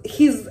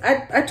 he's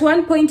at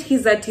one point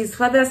he's at his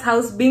father's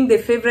house being the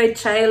favorite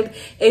child,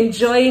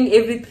 enjoying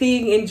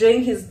everything,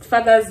 enjoying his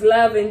father's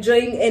love,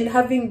 enjoying and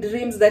having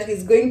dreams that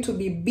he's going to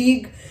be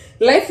big.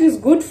 Life is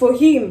good for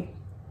him,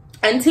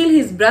 until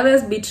his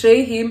brothers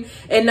betray him,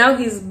 and now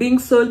he's being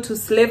sold to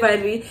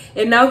slavery,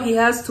 and now he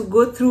has to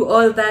go through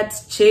all that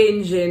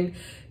change and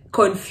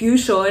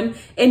confusion.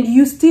 And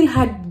you still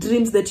had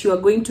dreams that you are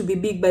going to be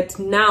big, but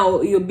now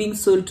you're being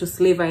sold to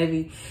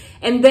slavery.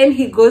 And then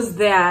he goes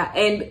there,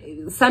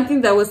 and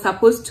something that was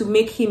supposed to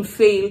make him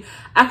fail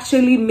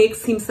actually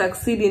makes him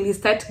succeed, and he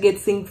starts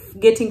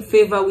getting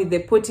favor with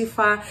the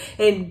Potiphar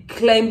and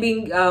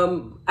climbing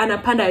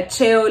anapanda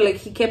cheo. Like,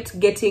 he kept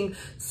getting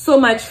so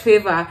much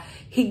favor.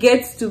 He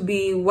gets to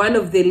be one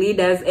of the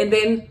leaders, and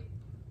then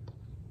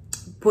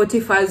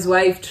Potiphar's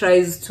wife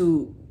tries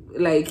to,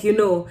 like, you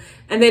know,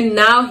 and then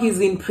now he's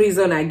in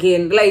prison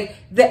again. Like,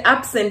 the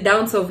ups and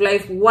downs of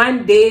life.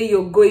 One day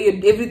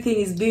everything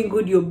is doing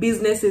good, your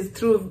business is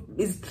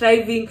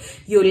thriving,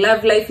 your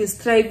love life is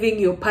thriving,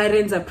 your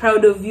parents are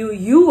proud of you,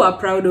 you are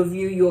proud of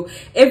you,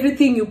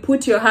 everything you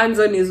put your hands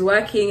on is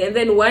working. And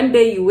then one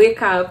day you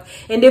wake up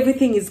and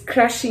everything is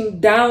crashing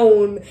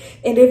down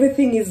and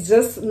everything is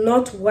just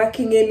not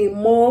working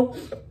anymore.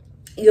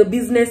 Your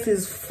business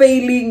is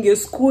failing, your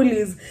school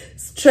is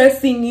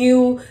stressing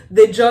you,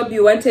 the job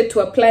you wanted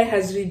to apply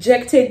has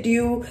rejected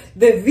you,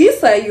 the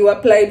visa you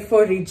applied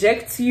for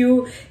rejects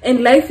you,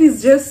 and life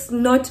is just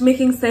not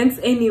making sense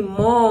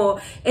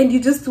anymore. And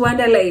you just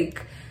wonder,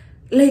 like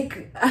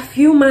a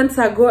few months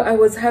ago I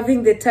was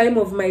having the time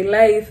of my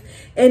life,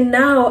 and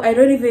now I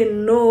don't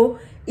even know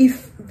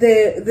if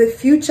the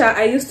future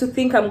I used to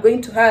think I'm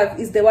going to have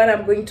is the one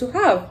I'm going to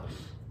have.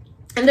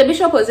 And the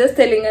bishop was just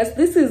telling us,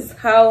 this is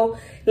how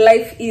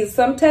life is.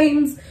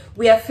 Sometimes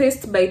we are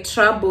faced by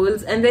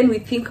troubles and then we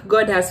think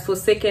God has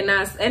forsaken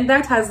us, and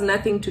that has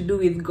nothing to do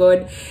with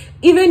God.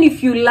 Even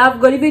if you love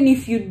God, even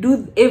if you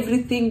do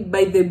everything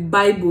by the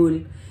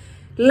Bible,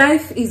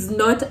 life is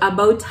not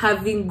about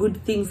having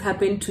good things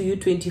happen to you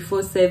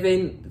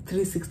 24/7,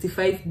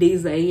 365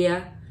 days a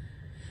year.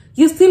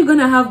 You're still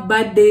gonna have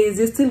bad days.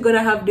 You're still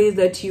gonna have days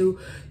that you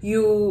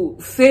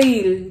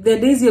fail. The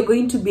days you're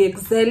going to be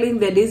excelling,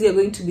 the days you're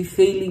going to be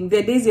failing,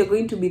 the days you're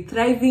going to be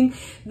thriving,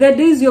 the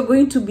days you're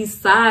going to be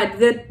sad,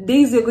 the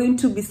days you're going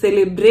to be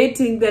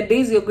celebrating, the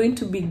days you're going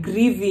to be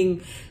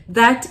grieving.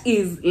 That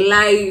is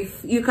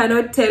life. You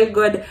cannot tell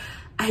God,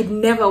 I'd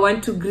never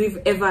want to grieve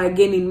ever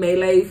again in my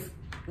life.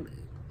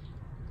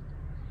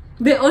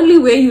 The only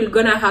way you're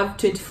gonna have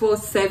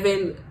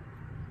 24/7,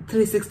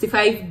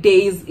 365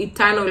 days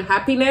eternal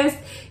happiness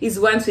is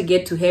once we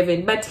get to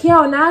heaven. But here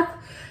on earth,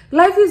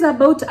 life is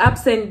about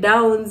ups and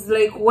downs.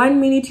 Like, 1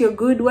 minute you're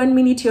good, 1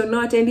 minute you're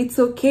not, and it's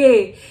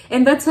okay.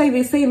 And that's why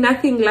they say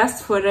nothing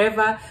lasts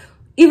forever.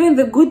 even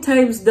the good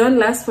times don't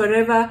last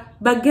forever,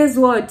 but guess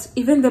what?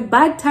 Even the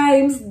bad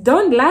times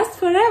don't last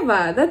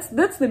forever.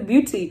 That's the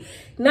beauty.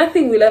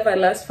 Nothing will ever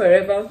last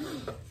forever.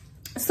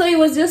 So he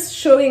was just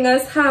showing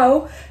us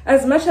how,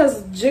 as much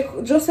as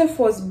Joseph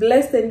was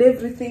blessed and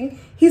everything,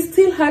 he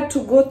still had to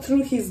go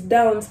through his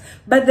downs.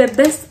 But the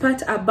best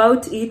part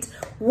about it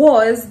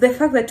was the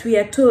fact that we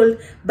are told,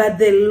 but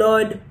the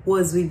Lord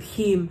was with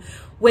him.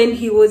 When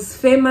he was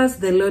famous,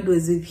 the Lord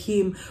was with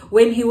him.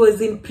 When he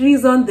was in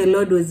prison, the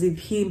Lord was with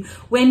him.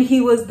 When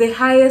he was the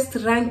highest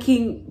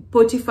ranking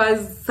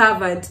Potiphar's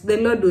servant, the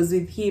Lord was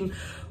with him.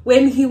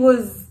 When he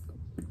was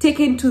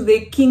taken to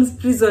the king's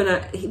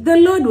prisoner, the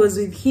Lord was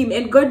with him,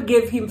 and God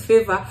gave him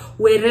favor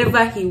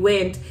wherever he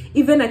went.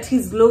 Even at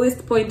his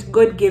lowest point,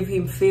 God gave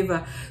him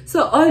favor.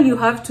 So all you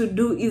have to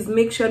do is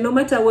make sure, no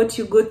matter what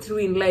you go through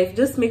in life,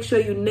 just make sure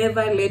you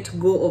never let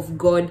go of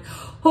God.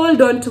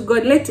 Hold on to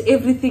God. Let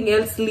everything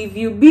else leave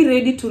you. Be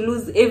ready to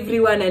lose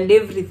everyone and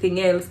everything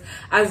else,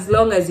 as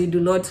long as you do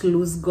not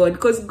lose God,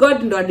 because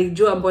God ndo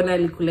alijua mbona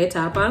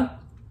alikuleta hapa.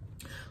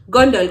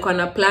 God ndo alikuwa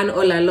na plan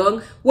all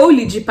along. Wewe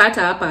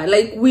ulijipata hapa.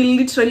 Like, we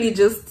literally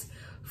just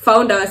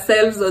found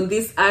ourselves on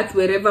this earth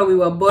wherever we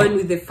were born,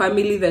 with the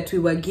family that we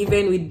were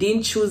given. We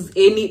didn't choose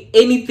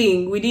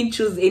anything. We didn't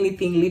choose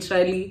anything,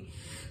 literally.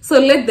 So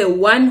let the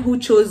one who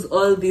chose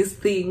all these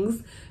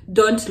things,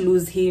 don't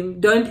lose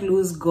him. Don't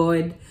lose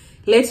God.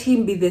 Let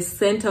him be the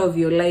center of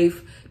your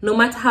life. No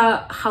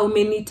matter how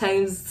many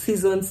times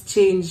seasons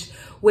change,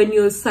 when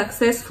you're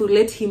successful,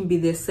 let him be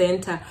the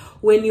center.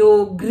 When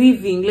you're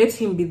grieving, let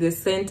him be the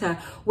center.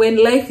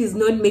 When life is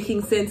not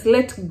making sense,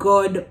 let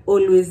God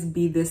always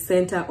be the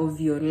center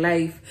of your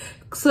life.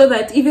 So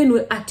that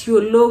even at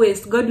your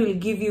lowest, God will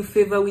give you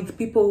favor with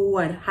people who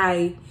are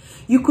high.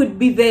 You could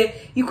be there,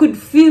 you could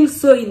feel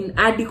so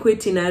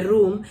inadequate in a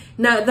room.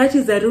 Now that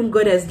is a room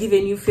God has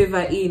given you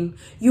favor in.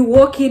 You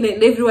walk in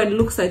and everyone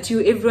looks at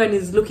you, everyone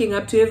is looking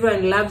up to you,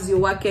 everyone loves your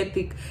work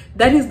ethic.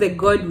 That is the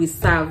God we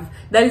serve.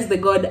 That is the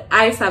God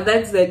I serve.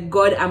 That's the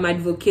God I'm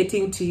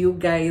advocating to you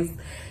guys.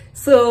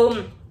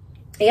 So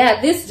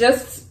yeah, this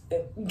just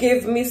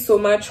gave me so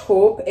much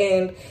hope,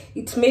 and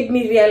it made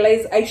me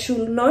realize I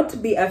should not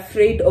be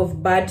afraid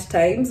of bad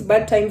times.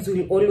 Bad times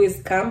will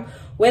always come,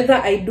 whether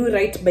I do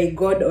right by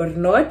God or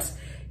not.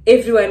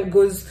 Everyone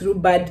goes through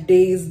bad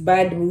days,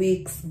 bad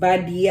weeks,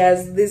 bad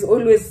years. There's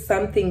always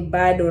something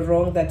bad or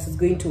wrong that is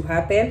going to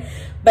happen.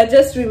 But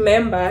just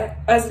remember,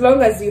 as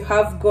long as you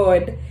have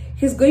God,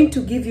 he's going to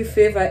give you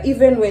favor,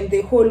 even when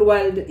the whole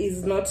world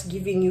is not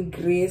giving you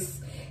grace.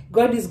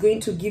 God is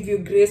going to give you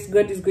grace.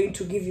 God is going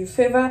to give you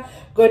favor.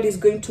 God is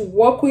going to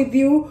walk with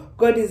you.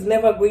 God is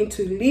never going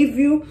to leave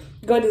you.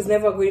 God is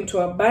never going to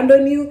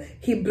abandon you.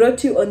 He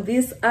brought you on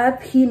this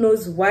earth. He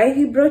knows why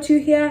he brought you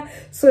here.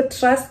 So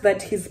trust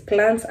that his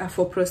plans are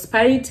for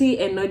prosperity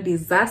and not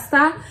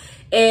disaster.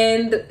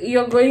 And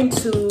you're going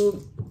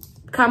to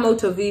come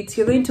out of it.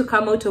 You're going to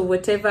come out of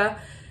whatever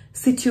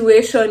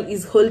situation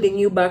is holding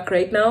you back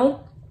right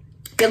now.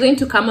 You're going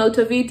to come out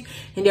of it,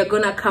 and you're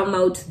gonna come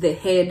out the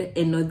head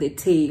and not the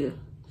tail.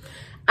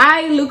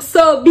 I look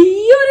so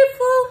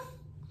beautiful.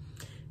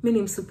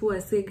 Mimi msupu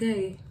ase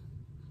guy.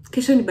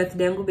 Kesho ni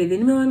birthday yangu baby.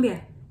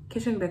 Nimewambia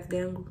kesho ni birthday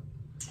yangu.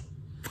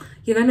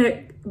 You're gonna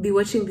be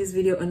watching this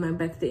video on my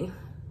birthday.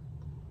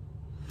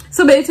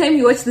 So by the time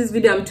you watch this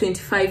video, I'm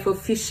 25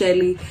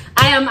 officially.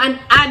 I am an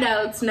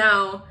adult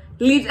now.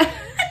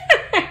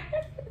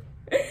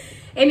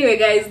 Anyway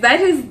guys,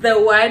 that is the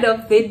word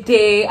of the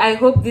day. I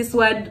hope this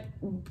word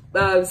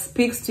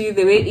speaks to you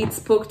the way it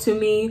spoke to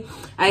me.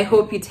 I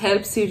hope it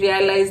helps you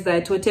realize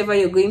that whatever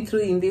you're going through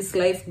in this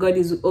life, God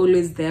is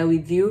always there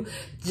with you.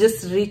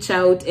 Just reach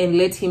out and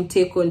let him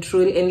take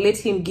control, and let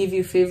him give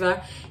you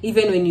favor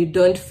even when you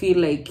don't feel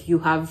like you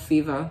have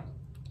favor.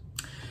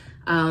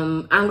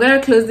 I'm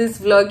gonna close this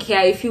vlog here.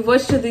 If you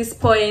watched to this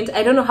point,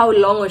 I don't know how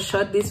long or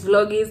short this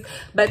vlog is,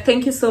 but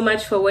thank you so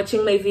much for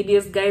watching my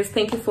videos, guys.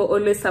 Thank you for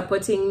always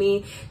supporting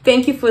me.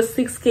 Thank you for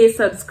 6K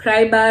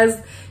subscribers.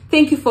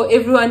 Thank you for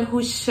everyone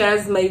who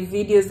shares my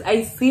videos.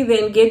 I see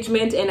the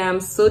engagement and I'm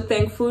so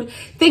thankful.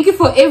 Thank you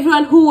for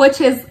everyone who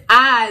watches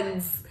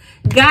ads.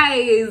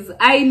 Guys,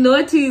 I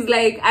notice,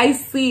 like, I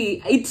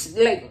see it,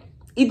 like,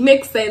 it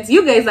makes sense.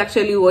 You guys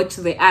actually watch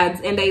the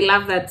ads, and I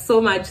love that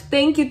so much.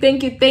 Thank you,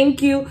 thank you,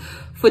 thank you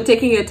for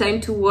taking your time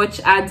to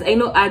watch ads. I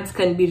know ads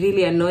can be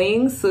really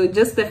annoying, so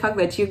just the fact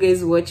that you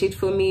guys watch it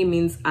for me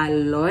means a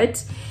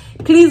lot.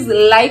 Please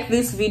like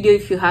this video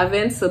if you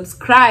haven't,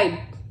 subscribe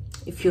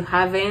if you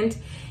haven't,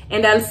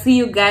 and I'll see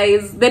you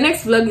guys. The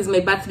next vlog is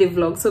my birthday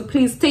vlog, so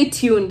please stay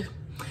tuned.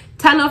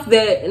 Turn off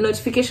the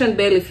notification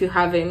bell if you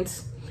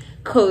haven't,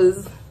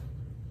 because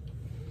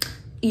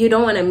you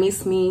don't want to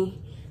miss me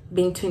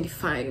being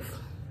 25.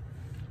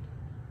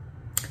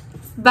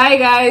 Bye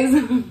guys.